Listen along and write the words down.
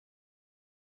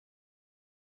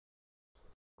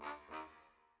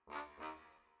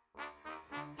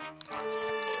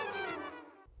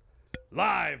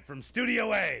Live from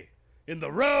Studio A in the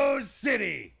Rose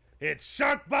City, it's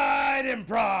SharkBite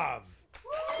Improv.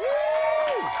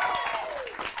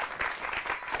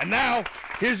 And now,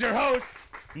 here's your host,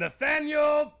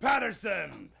 Nathaniel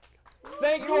Patterson.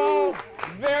 Thank you all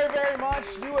very, very much.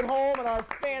 You at home and our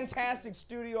fantastic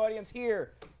studio audience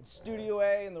here at Studio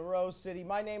A in the Rose City.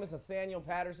 My name is Nathaniel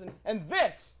Patterson, and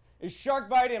this is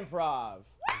SharkBite Improv.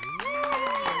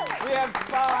 We have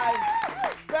 5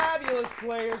 fabulous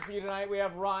players for you tonight. We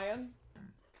have Ryan.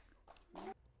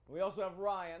 We also have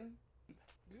Ryan.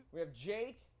 We have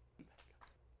Jake,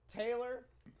 Taylor,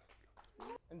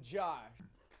 and Josh.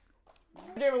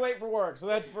 They were late for work, so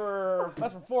that's for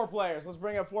 4 players. Let's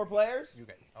bring up 4 players.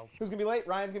 Okay. Oh. Who's gonna be late?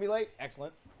 Ryan's gonna be late.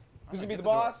 Excellent. Who's gonna be the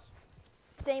boss?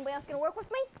 Is anybody else gonna work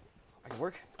with me? I can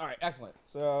work. All right, excellent.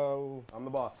 So I'm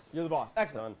the boss. you're the boss.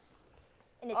 Excellent. Done.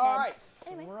 In his All head. right.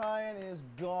 Anyway. Ryan is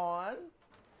gone.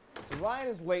 So Ryan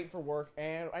is late for work,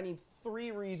 and I need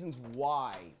 3 reasons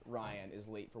why Ryan is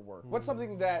late for work. What's a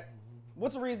reason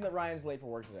that Ryan is late for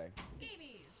work today?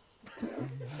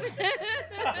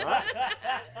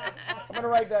 I'm gonna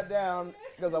write that down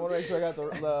because I want to make sure I got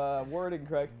the wording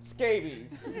correct.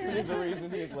 Scabies. Here's a reason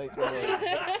he is late for work.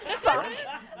 Fuck.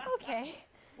 Okay.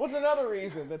 What's another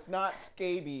reason that's not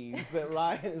scabies that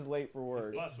Ryan is late for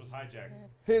work? His bus was hijacked.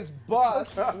 His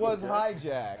bus was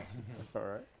hijacked. All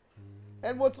right.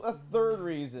 And what's a third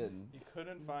reason? He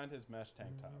couldn't find his mesh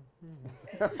tank top.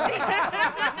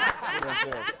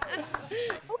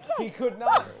 He could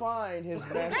not find his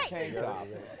mesh tank top.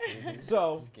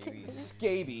 So,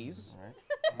 scabies.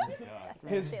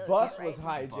 His bus was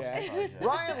hijacked.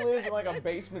 Ryan lives in like a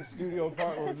basement studio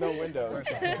apartment with no windows.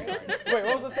 Wait, what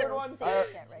was the third one?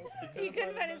 He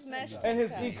couldn't find his mesh. And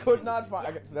he could not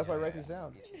find. So that's why I write these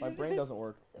down. My brain doesn't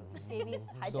work. Scabies,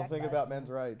 Still hijacked think bus, about men's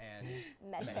rights.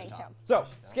 mesh tank top. So,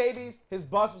 scabies, his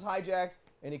bus was hijacked,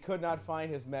 and he could not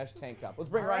find his mesh tank top. Let's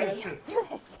bring Ryan in. Let's do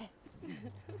this shit.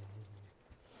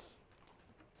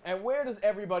 And where does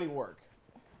everybody work?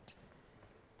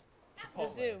 The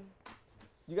zoo.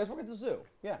 You guys work at the zoo.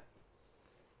 Yeah.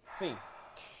 Scene.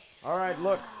 All right,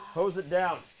 look, hose it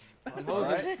down. All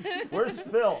right. Where's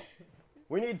Phil?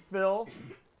 We need Phil.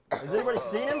 Has anybody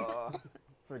seen him?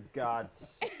 For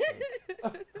God's sake.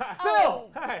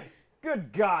 Phil! Hey!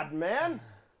 Good God, man.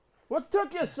 What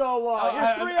took you so long?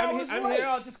 You're 3 hours I'm late. here.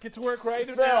 I'll just get to work right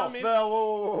now. Phil,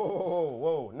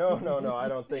 whoa. No, I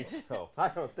don't think so. I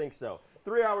don't think so.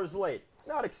 3 hours late.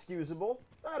 Not excusable.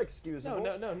 Not excusable.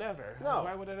 No, never. No.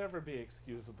 Why would it ever be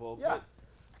excusable? Yeah.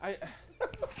 But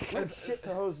You have shit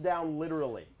to hose down,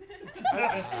 literally.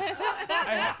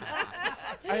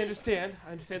 I understand.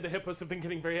 I understand the hippos have been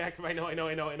getting very active. I know.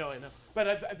 But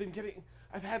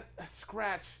I've had a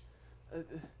scratch.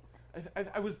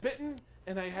 I was bitten,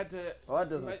 and I had to. Well, that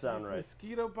doesn't sound right.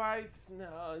 Mosquito bites?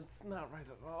 No, it's not right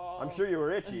at all. I'm sure you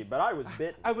were itchy, but I was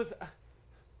bitten. I was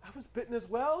bitten as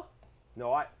well.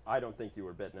 No, I don't think you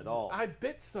were bitten at all. I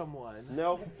bit someone.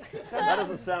 No, that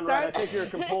doesn't sound right. I think you're a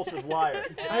compulsive liar.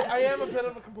 I am a bit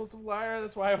of a compulsive liar.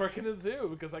 That's why I work in a zoo,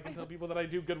 because I can tell people that I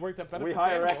do good work that benefits We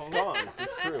hire animals. ex-cons,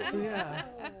 it's true. Yeah.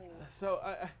 So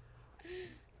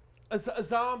a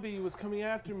zombie was coming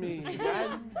after me.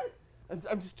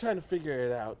 I'm just trying to figure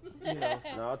it out. You know.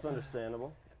 No, it's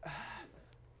understandable.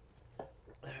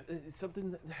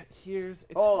 Something that here's.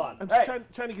 Hold on. I'm Hey.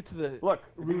 just trying to get to the. Look,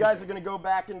 if you guys are going to go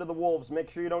back into the wolves,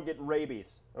 make sure you don't get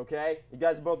rabies, okay? You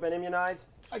guys have both been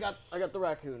immunized? I got the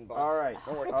raccoon bus. All right.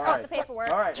 Don't worry. All Got right. the paperwork.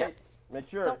 All right. Hey, make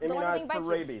sure, Don't let immunized anything for bite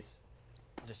you. rabies.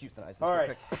 Just euthanize this All real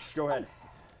right. quick. Go ahead.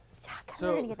 Chuck, So,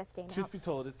 we're gonna get that stain truth out. be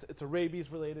told, it's a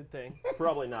rabies-related thing.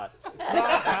 Probably not.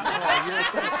 I'm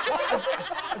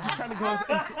just trying to go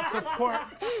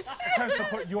and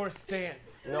support your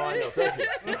stance. No, I know. Thank you.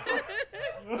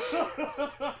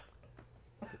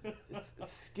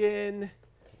 It's skin.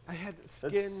 I had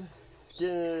skin.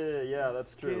 Skin. Yeah,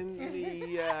 that's true.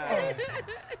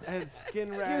 I had skin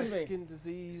rash, Excuse me. skin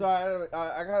disease. Sorry,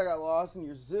 I kind of got lost in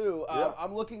your zoo. Yeah.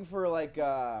 I'm looking for like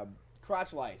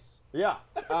crotch lice. Yeah.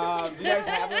 Do you guys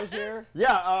have those here?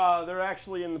 Yeah, they're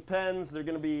actually in the pens. They're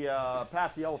going to be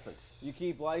past the elephants. You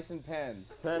keep lice in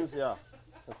pens. Pens, yeah.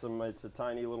 It's a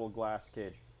tiny little glass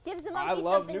cage. Gives the I monkeys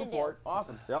love something Newport.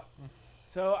 Awesome. Yep.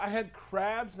 So I had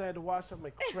crabs and I had to wash up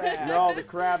my crabs. No, the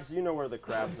crabs, you know where the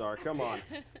crabs are. Come on.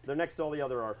 They're next to all the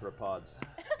other arthropods.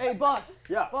 Hey, boss.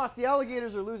 Yeah. Boss, the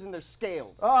alligators are losing their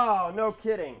scales. Oh, no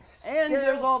kidding. And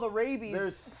there's all the rabies.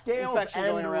 There's scales infection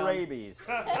going and around. rabies.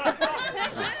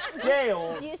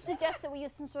 Scales. Do you suggest that we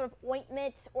use some sort of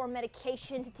ointment or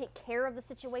medication to take care of the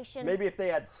situation? Maybe if they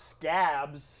had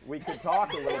scabs, we could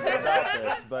talk a little bit about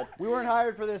this, but We weren't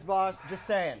hired for this, boss. Just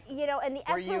saying. You know, and the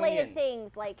We're S-related union.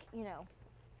 things like, you know.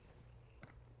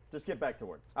 Just get back to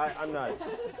work. I'm not.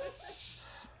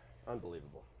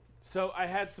 Unbelievable. So I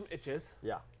had some itches.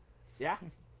 Yeah. Yeah.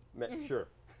 Sure.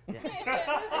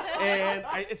 And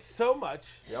I itched so much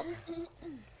Yep.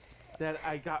 that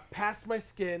I got past my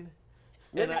skin.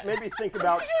 Maybe think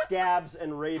about scabs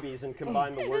and rabies and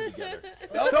combine the word together.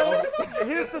 So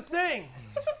here's the thing.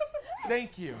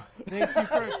 Thank you. Thank you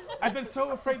for. I've been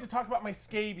so afraid to talk about my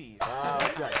scabies.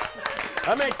 Okay.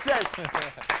 That makes sense.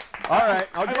 All right.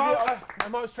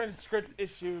 I'm always trying to script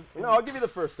issues. No, I'll give you the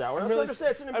first hour. Let's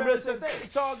understand. It's an embarrassing thing.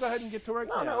 So I'll go ahead and get to work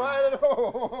now.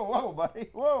 Whoa, buddy.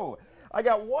 Whoa. I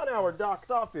got 1 hour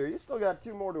docked off here. You still got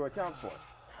 2 more to account for.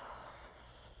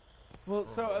 Well,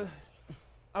 so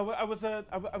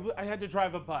I had to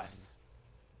drive a bus.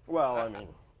 Well, I mean.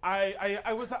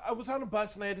 I was on a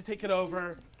bus and I had to take it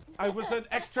over. I was an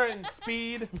extra in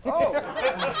speed. Oh.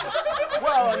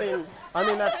 Well, I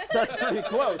mean that's pretty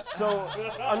close. So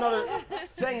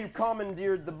saying you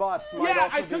commandeered the bus might Yeah,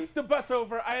 also I be. took the bus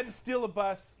over. I had to steal a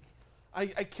bus. I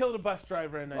killed a bus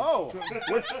driver and I. Oh,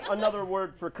 which another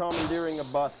word for commandeering a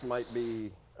bus might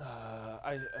be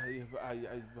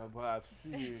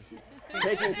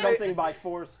taking something by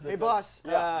force. Hey, boss.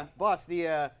 Yeah. Boss,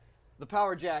 the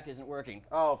power jack isn't working.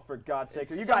 Oh, for God's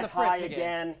sake! Are you It's on guys the fritz high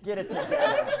again. again? Get it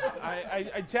together.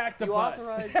 I jacked the You bus.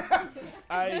 authorized?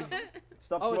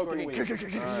 Stop Oh, it's smoking weed.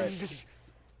 working. All right.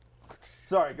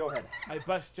 Sorry, go ahead. I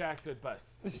bus jacked a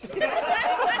bus.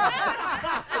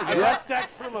 I bus jacked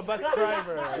from a bus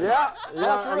driver. Yeah, Boss,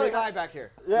 I we're really mean, high back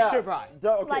here. Yeah. Super high.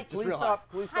 Okay, Like, please real stop.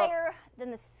 Please stop. Higher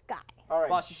than the sky. All right,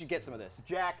 Boss, you should get some of this.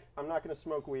 Jack, I'm not going to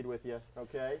smoke weed with you,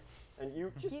 okay? And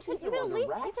you just You keep can it at under least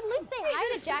wraps. say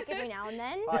hi to Jack every now and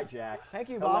then. Hi, Jack. Thank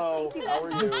you, Hello. boss. How are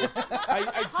you?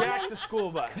 I jacked a school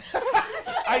bus.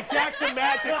 I jacked a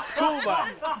magic school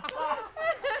bus.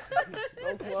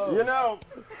 So close. You know,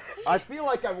 I feel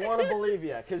like I want to believe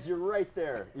you because you're right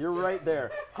there. You're right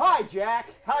there. Hi, Jack.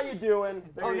 How you doing?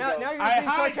 There Oh, you now go. you're I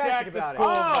just being sarcastic hijacked the about school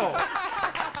it.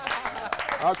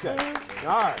 bus. Okay.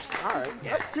 All right.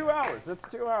 That's 2 hours. That's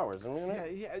 2 hours. I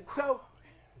mean, Yeah. So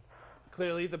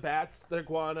clearly the bats, they're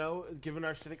guano, given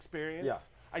our shit experience. Yeah.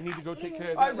 I need to go take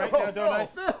care of that right now, don't I?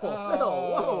 Phil,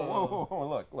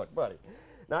 Whoa, look, buddy.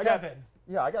 Now I got, Kevin.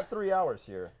 yeah, I got 3 hours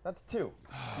here. That's 2.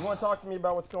 You want to talk to me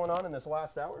about what's going on in this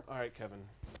last hour? All right, Kevin.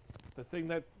 The thing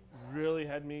that really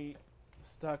had me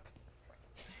stuck.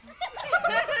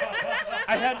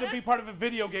 I had to be part of a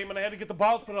video game and I had to get the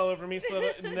balls put all over me. So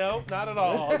that, no, not at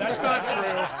all. That's not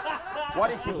true. Why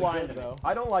do you keep lying to me?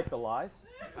 I don't like the lies.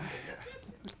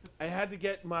 I had to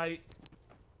get my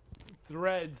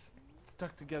threads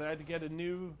stuck together. I had to get a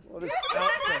new outfit.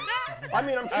 I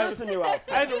mean, I'm sure it's a new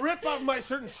outfit. I had to rip off my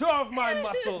shirt and show off my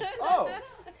muscles. Oh,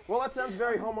 well, that sounds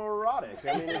very homoerotic.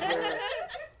 I mean, is there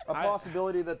a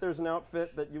possibility that there's an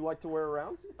outfit that you like to wear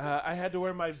around? I had to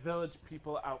wear my village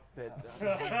people outfit.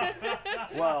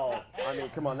 Well, I mean,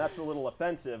 come on, that's a little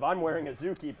offensive. I'm wearing a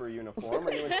zookeeper uniform.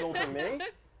 Are you insulting me?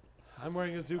 I'm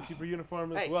wearing a zookeeper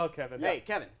uniform as Hey. well, Kevin. Hey,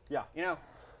 Kevin. Yeah.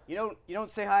 You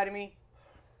don't say hi to me,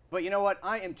 but you know what?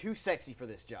 I am too sexy for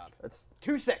this job. It's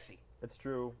Too sexy.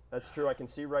 true. That's true. I can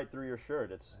see right through your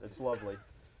shirt. It's lovely.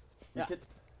 Yeah. Yeah.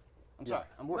 I'm sorry.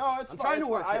 I'm working. No, it's I'm fine. trying to it's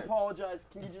work fine. I here. apologize.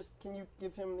 Can you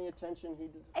give him the attention he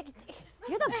deserves?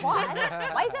 You're the boss.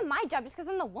 Why is it my job just because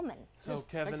I'm the woman? So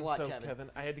Kevin, Thanks a lot, Kevin.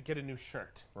 I had to get a new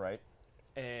shirt, Right.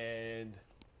 and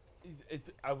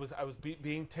I was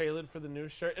being tailored for the new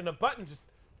shirt, and a button just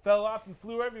fell off and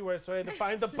flew everywhere. So I had to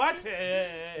find the button.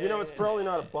 You know, it's probably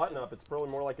not a button-up. It's probably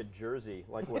more like a jersey,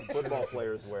 like what football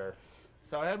players wear.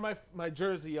 So I had my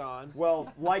jersey on,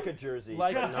 Well, like a jersey.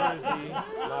 like a but not- jersey.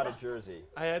 Not a jersey.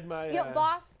 I had my. You know,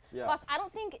 boss, Yeah. boss, I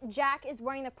don't think Jack is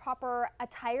wearing the proper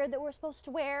attire that we're supposed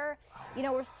to wear. You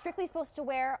know, we're strictly supposed to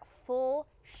wear full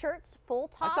shirts, full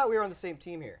tops. I thought we were on the same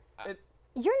team here.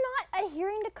 You're not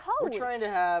adhering to code. We're trying to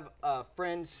have a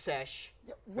friend sesh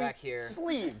back here.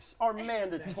 Sleeves are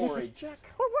mandatory, Jack.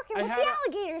 We're working I with had the a-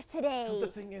 alligators today. So the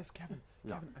thing is, Kevin, I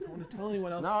don't want to tell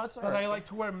anyone else. No, it's all but right. I like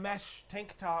to wear mesh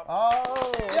tank tops.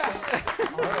 Oh, yes.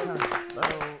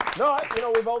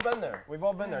 No, we've all been there. We've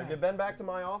all been there. Have you been back to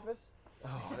my office?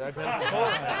 I've been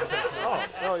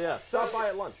Oh, yeah. Stop by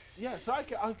at lunch. yeah, so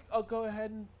I'll go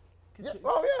ahead and. Yeah.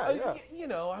 Oh, yeah, yeah. You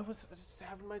know, I was just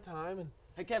having my time, and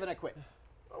Hey, Kevin, I quit.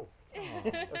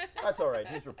 That's all right.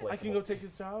 He's replaceable. I can go take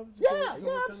his job. Yeah, go yeah, work on the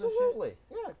shit. absolutely.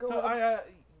 Yeah, go So ahead.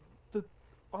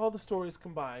 all the stories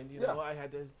combined, you Yeah. know, I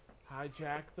had to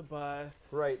hijack the bus.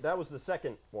 Right, that was the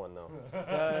second one, though.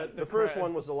 The The first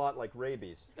one was a lot like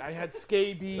rabies. I had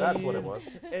scabies. That's what it was.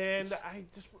 And I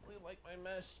just really like my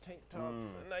mesh tank tops,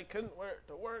 and I couldn't wear it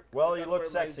to work. Well, I you gotta look wear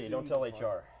my sexy. Don't Zoom tell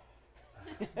uniform. HR.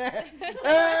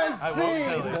 I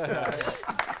won't tell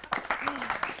HR.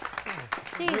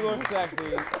 You look Jesus.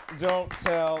 sexy. Don't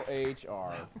tell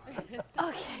HR.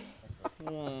 Okay.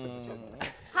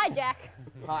 Hi, Jack.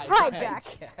 Hi, Jack.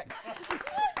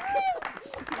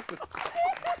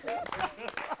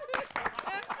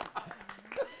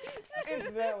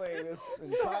 Incidentally, this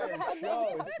entire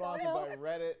show is sponsored by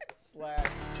Reddit /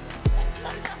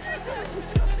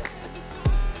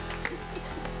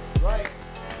 Right.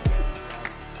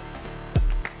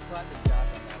 Classic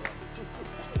Josh on that one.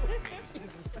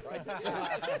 Jesus Christ, Josh.